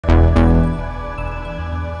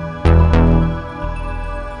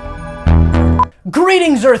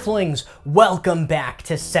Greetings, Earthlings! Welcome back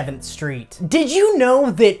to 7th Street. Did you know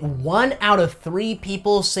that 1 out of 3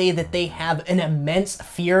 people say that they have an immense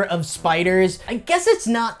fear of spiders? I guess it's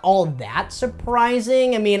not all that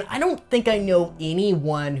surprising. I mean, I don't think I know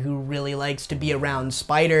anyone who really likes to be around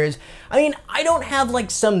spiders. I mean, I don't have like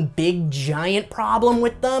some big giant problem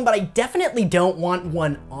with them, but I definitely don't want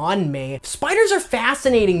one on me. Spiders are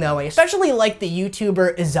fascinating though. I especially like the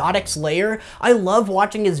YouTuber Exotic Slayer. I love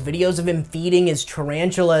watching his videos of him feeding his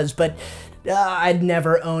tarantulas, but I'd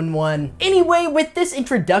never own one. Anyway, with this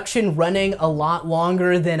introduction running a lot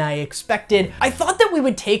longer than I expected, I thought that we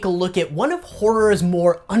would take a look at one of horror's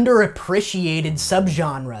more underappreciated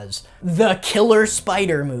subgenres, the killer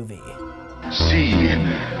spider movie. See,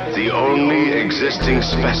 the only existing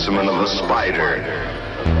specimen of a spider,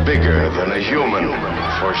 bigger than a human,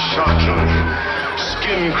 for shocking,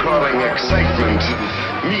 skin-crawling excitement,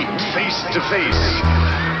 meet face to face.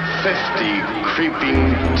 50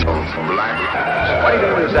 creeping black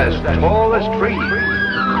spiders as tall as trees.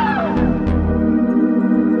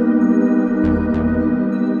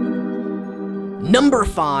 Number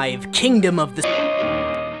 5, Kingdom of the...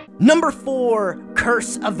 Number 4,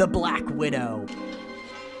 Curse of the Black Widow.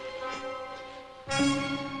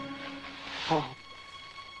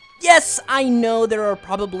 Yes, I know there are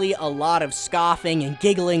probably a lot of scoffing and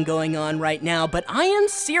giggling going on right now, but I am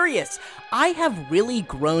serious. I have really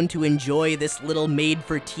grown to enjoy this little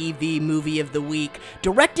made-for-TV movie of the week,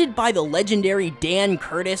 directed by the legendary Dan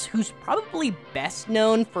Curtis, who's probably best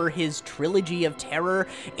known for his trilogy of terror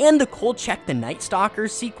and the Kolchak the Night Stalker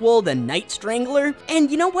sequel, The Night Strangler. And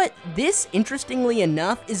you know what? This, interestingly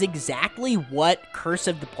enough, is exactly what Curse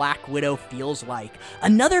of the Black Widow feels like.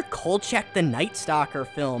 Another Kolchak the Night Stalker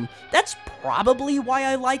film. That's probably why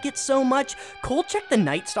I like it so much. Kolchak the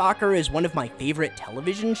Night Stalker is one of my favorite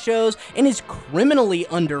television shows and is criminally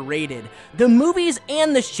underrated. The movies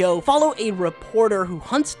and the show follow a reporter who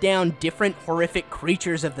hunts down different horrific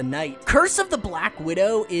creatures of the night. Curse of the Black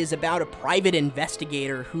Widow is about a private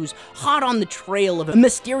investigator who's hot on the trail of a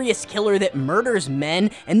mysterious killer that murders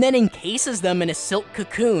men and then encases them in a silk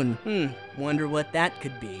cocoon. Wonder what that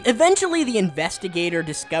could be. Eventually, the investigator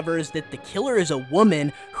discovers that the killer is a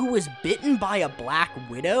woman who was bitten by a black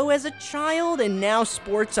widow as a child and now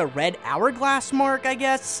sports a red hourglass mark, I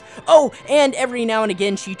guess. Oh, and every now and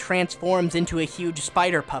again she transforms into a huge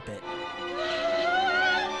spider puppet.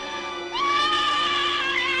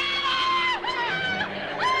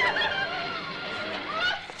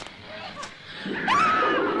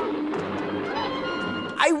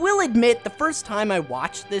 I will admit, the first time I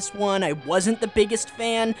watched this one, I wasn't the biggest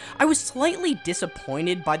fan. I was slightly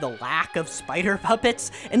disappointed by the lack of spider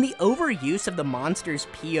puppets and the overuse of the monster's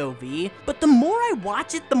POV, but the more I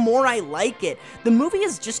watch it, the more I like it. The movie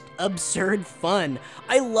is just absurd fun.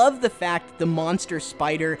 I love the fact that the monster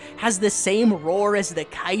spider has the same roar as the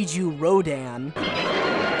kaiju Rodan.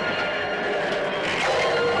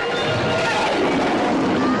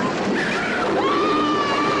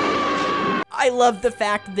 I love the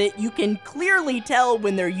fact that you can clearly tell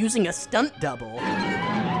when they're using a stunt double.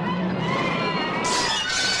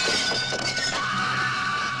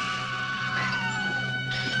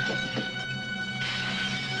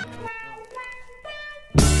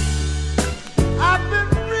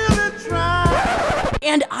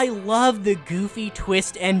 And I love the goofy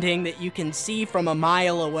twist ending that you can see from a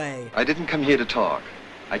mile away. I didn't come here to talk.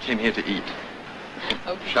 I came here to eat.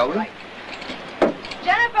 Okay, shall we? Right.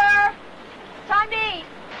 Jennifer! Time to eat!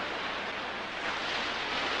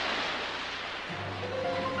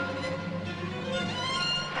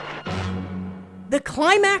 The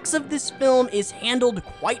climax of this film is handled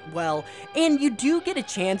quite well, and you do get a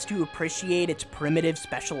chance to appreciate its primitive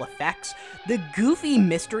special effects. The goofy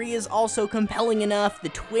mystery is also compelling enough. The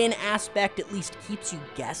twin aspect at least keeps you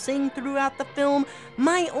guessing throughout the film.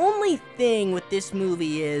 My only thing with this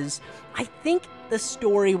movie is, I think the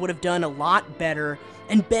story would have done a lot better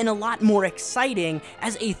and been a lot more exciting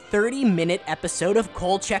as a 30-minute episode of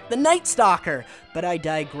Kolchak the Night Stalker, but I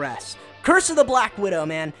digress. Curse of the Black Widow,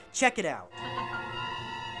 man. Check it out.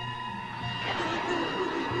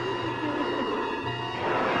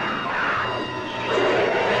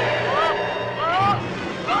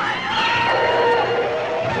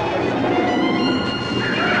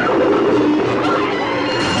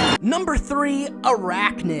 Number 3,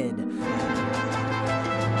 Arachnid.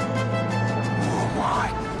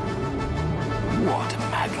 What a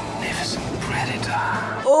magnificent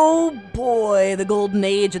predator. Oh boy, the golden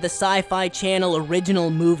age of the Sci-Fi Channel original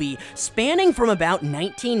movie. Spanning from about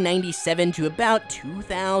 1997 to about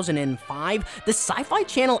 2005, the Sci-Fi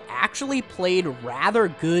Channel actually played rather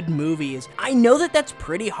good movies. I know that that's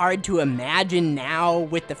pretty hard to imagine now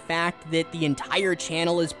with the fact that the entire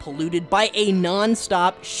channel is polluted by a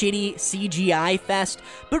non-stop shitty CGI fest,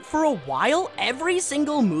 but for a while, every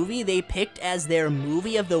single movie they picked as their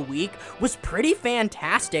movie of the week was pretty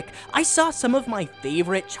fantastic. I saw some of my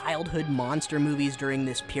favorite childhood monster movies during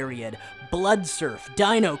this period. Blood Surf,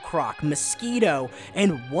 Dino Croc, Mosquito,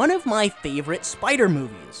 and one of my favorite spider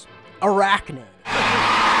movies, Arachnid.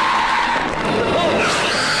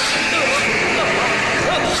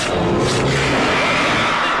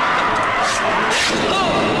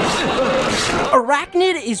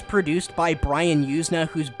 Arachnid is produced by Brian Yuzna,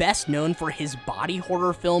 who's best known for his body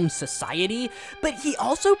horror film Society, but he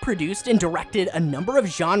also produced and directed a number of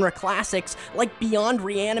genre classics like Beyond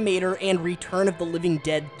Reanimator and Return of the Living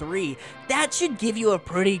Dead 3. That should give you a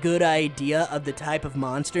pretty good idea of the type of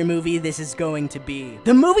monster movie this is going to be.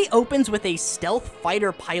 The movie opens with a stealth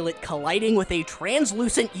fighter pilot colliding with a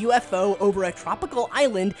translucent UFO over a tropical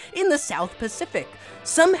island in the South Pacific.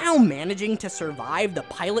 Somehow managing to survive, the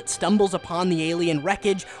pilot stumbles upon the alien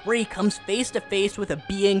wreckage where he comes face to face with a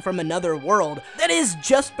being from another world. That is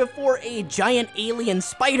just before a giant alien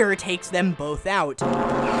spider takes them both out.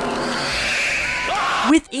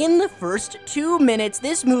 Within the first 2 minutes,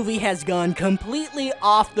 this movie has gone completely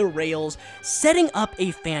off the rails, setting up a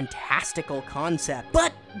fantastical concept.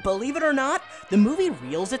 But believe it or not, the movie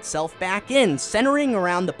reels itself back in, centering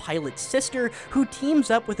around the pilot's sister, who teams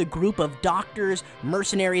up with a group of doctors,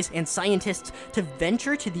 mercenaries, and scientists to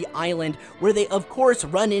venture to the island, where they of course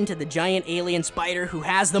run into the giant alien spider who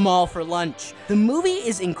has them all for lunch. The movie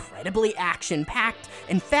is incredibly action-packed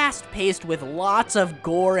and fast-paced with lots of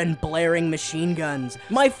gore and blaring machine guns.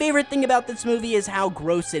 My favorite thing about this movie is how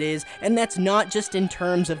gross it is, and that's not just in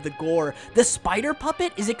terms of the gore. The spider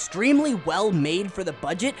puppet is extremely well made for the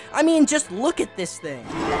budget. I mean, just look at this thing.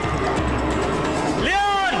 Leon!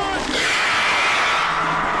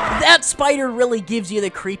 That spider really gives you the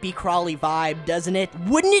creepy crawly vibe, doesn't it?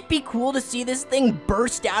 Wouldn't it be cool to see this thing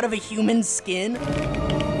burst out of a human skin?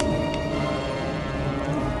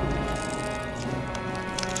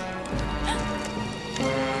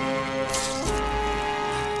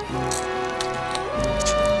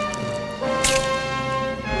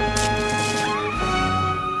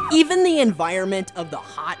 Even the environment of the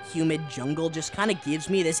hot, humid jungle just kind of gives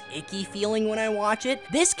me this icky feeling when I watch it.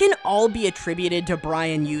 This can all be attributed to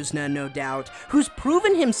Brian Yuzna, no doubt, who's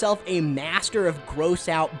proven himself a master of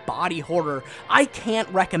gross-out body horror. I can't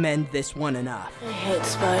recommend this one enough. I hate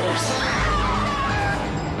spiders.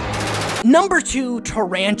 Number 2,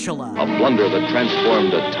 Tarantula. A blunder that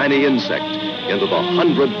transformed a tiny insect into the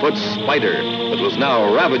 100-foot spider that was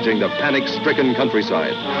now ravaging the panic-stricken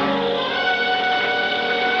countryside.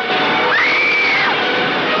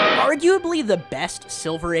 Arguably the best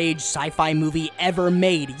Silver Age sci-fi movie ever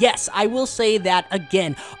made. Yes, I will say that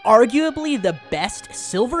again. Arguably the best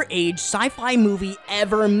Silver Age sci-fi movie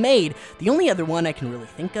ever made. The only other one I can really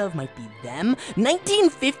think of might be them.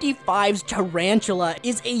 1955's Tarantula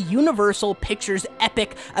is a Universal Pictures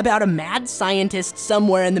epic about a mad scientist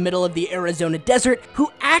somewhere in the middle of the Arizona desert who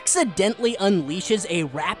accidentally unleashes a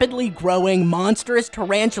rapidly growing monstrous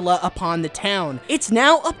tarantula upon the town. It's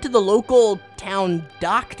now up to the local town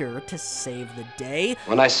doctor to save the day.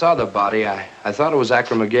 When I saw the body, I thought it was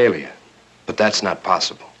acromegalia, but that's not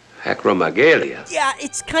possible. Acromegalia? Yeah,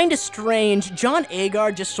 it's kind of strange. John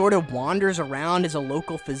Agar just sort of wanders around as a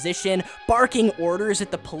local physician, barking orders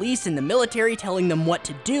at the police and the military, telling them what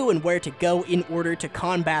to do and where to go in order to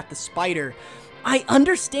combat the spider. I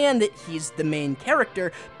understand that he's the main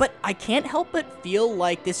character, but I can't help but feel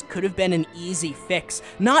like this could have been an easy fix.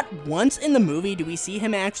 Not once in the movie do we see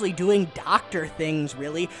him actually doing doctor things,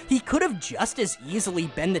 really. He could have just as easily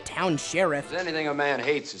been the town sheriff. If anything a man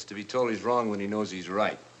hates is to be told he's wrong when he knows he's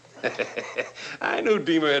right. I knew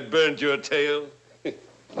Deemer had burned your tail.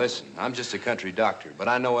 Listen, I'm just a country doctor, but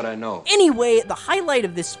I know what I know. Anyway, the highlight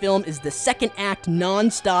of this film is the second act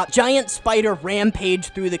non-stop giant spider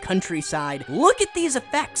rampage through the countryside. Look at these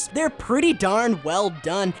effects. They're pretty darn well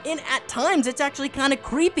done, and at times it's actually kind of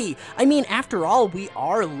creepy. I mean, after all, we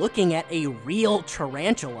are looking at a real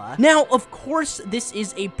tarantula. Now, of course, this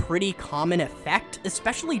is a pretty common effect,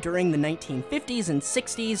 especially during the 1950s and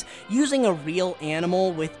 60s, using a real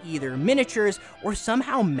animal with either miniatures or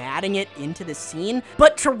somehow matting it into the scene,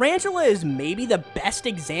 but Tarantula is maybe the best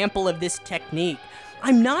example of this technique.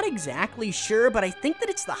 I'm not exactly sure, but I think that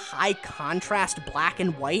it's the high contrast black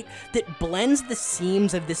and white that blends the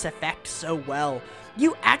seams of this effect so well.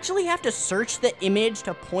 You actually have to search the image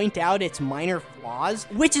to point out its minor flaws,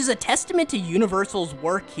 which is a testament to Universal's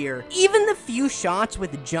work here. Even the few shots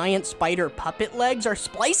with giant spider puppet legs are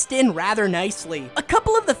spliced in rather nicely. A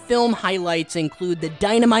couple of the film highlights include the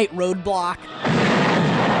dynamite roadblock,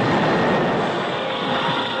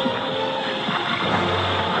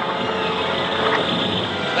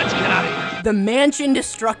 Let's get out of here. the mansion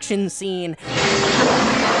destruction scene,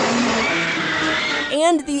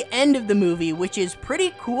 and the end of the movie, which is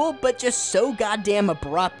pretty cool, but just so goddamn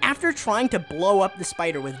abrupt. After trying to blow up the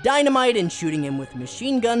spider with dynamite and shooting him with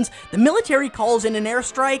machine guns, the military calls in an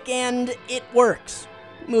airstrike, and it works.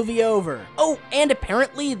 Movie over. Oh, and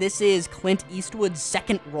apparently this is Clint Eastwood's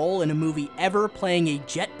second role in a movie ever, playing a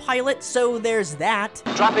jet pilot, so there's that.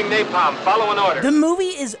 Dropping napalm, follow an order. The movie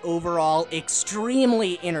is overall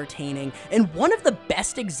extremely entertaining, and one of the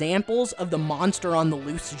best examples of the monster on the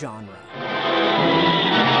loose genre.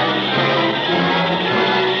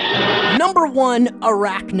 Number 1,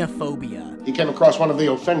 Arachnophobia. He came across one of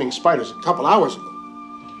the offending spiders a couple hours ago.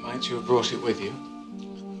 Might you have brought it with you?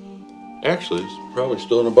 Actually, it's probably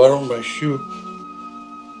still in the bottom of my shoe.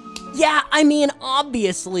 Yeah, I mean,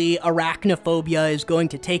 obviously, Arachnophobia is going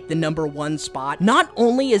to take the number 1 spot. Not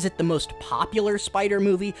only is it the most popular spider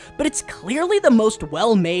movie, but it's clearly the most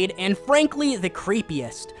well-made and, frankly, the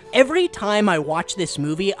creepiest. Every time I watch this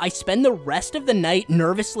movie, I spend the rest of the night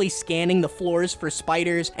nervously scanning the floors for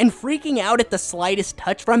spiders and freaking out at the slightest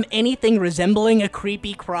touch from anything resembling a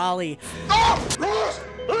creepy crawly.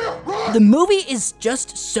 The movie is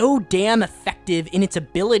just so damn effective in its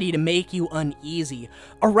ability to make you uneasy.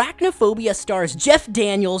 Arachnophobia stars Jeff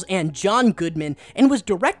Daniels and John Goodman and was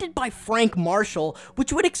directed by Frank Marshall,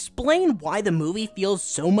 which would explain why the movie feels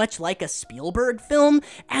so much like a Spielberg film,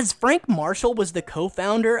 as Frank Marshall was the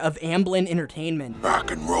co-founder of Amblin Entertainment.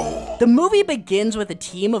 Rock and roll. The movie begins with a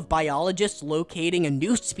team of biologists locating a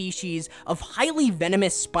new species of highly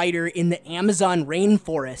venomous spider in the Amazon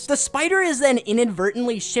rainforest. The spider is then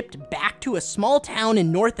inadvertently shipped back to a small town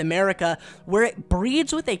in North America where it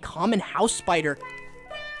breeds with a common house spider,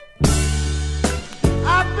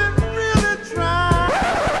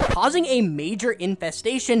 causing a major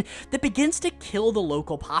infestation that begins to kill the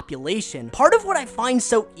local population. Part of what I find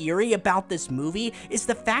so eerie about this movie is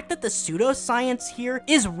the fact that the pseudoscience here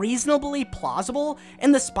is reasonably plausible,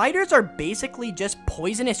 and the spiders are basically just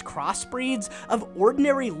poisonous crossbreeds of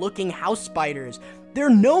ordinary-looking house spiders. They're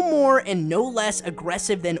no more and no less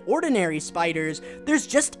aggressive than ordinary spiders, there's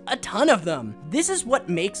just a ton of them. This is what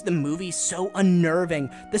makes the movie so unnerving.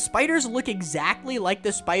 The spiders look exactly like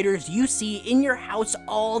the spiders you see in your house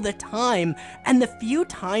all the time, and the few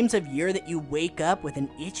times of year that you wake up with an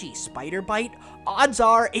itchy spider bite, odds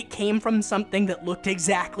are it came from something that looked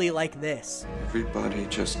exactly like this. Everybody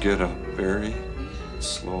just get up very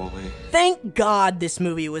slowly. Thank God this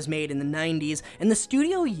movie was made in the 90s, and the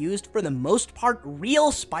studio used for the most part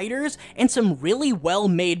real spiders and some really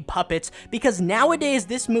well-made puppets, because nowadays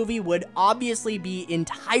this movie would obviously be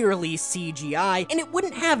entirely CGI, and it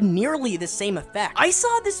wouldn't have nearly the same effect. I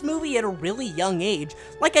saw this movie at a really young age.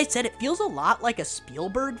 Like I said, it feels a lot like a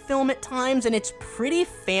Spielberg film at times, and it's pretty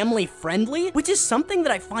family-friendly, which is something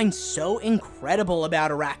that I find so incredible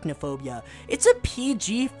about Arachnophobia. It's a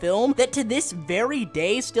PG film that to this very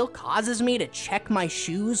day still causes me to check my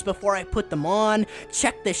shoes before I put them on,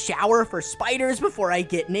 check the shower for spiders before I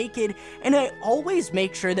get naked, and I always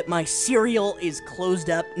make sure that my cereal is closed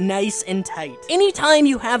up nice and tight. Anytime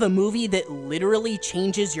you have a movie that literally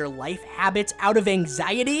changes your life habits out of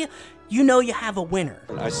anxiety, you know you have a winner.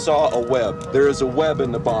 I saw a web. There is a web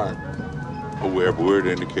in the barn. A web would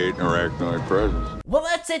indicate an arachnoid presence. Well,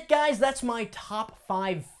 that's it, guys. That's my top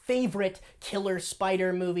 5 favorite killer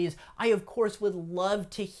spider movies. I, of course, would love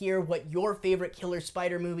to hear what your favorite killer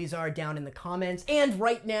spider movies are down in the comments. And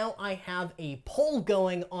right now, I have a poll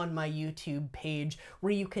going on my YouTube page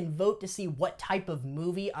where you can vote to see what type of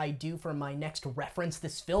movie I do for my next Reference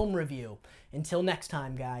This Film review. Until next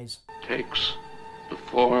time, guys. Takes the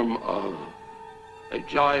form of a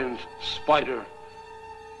giant spider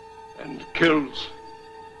and kills.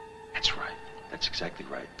 That's right. That's exactly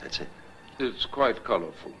right. That's it. It's quite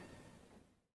colorful.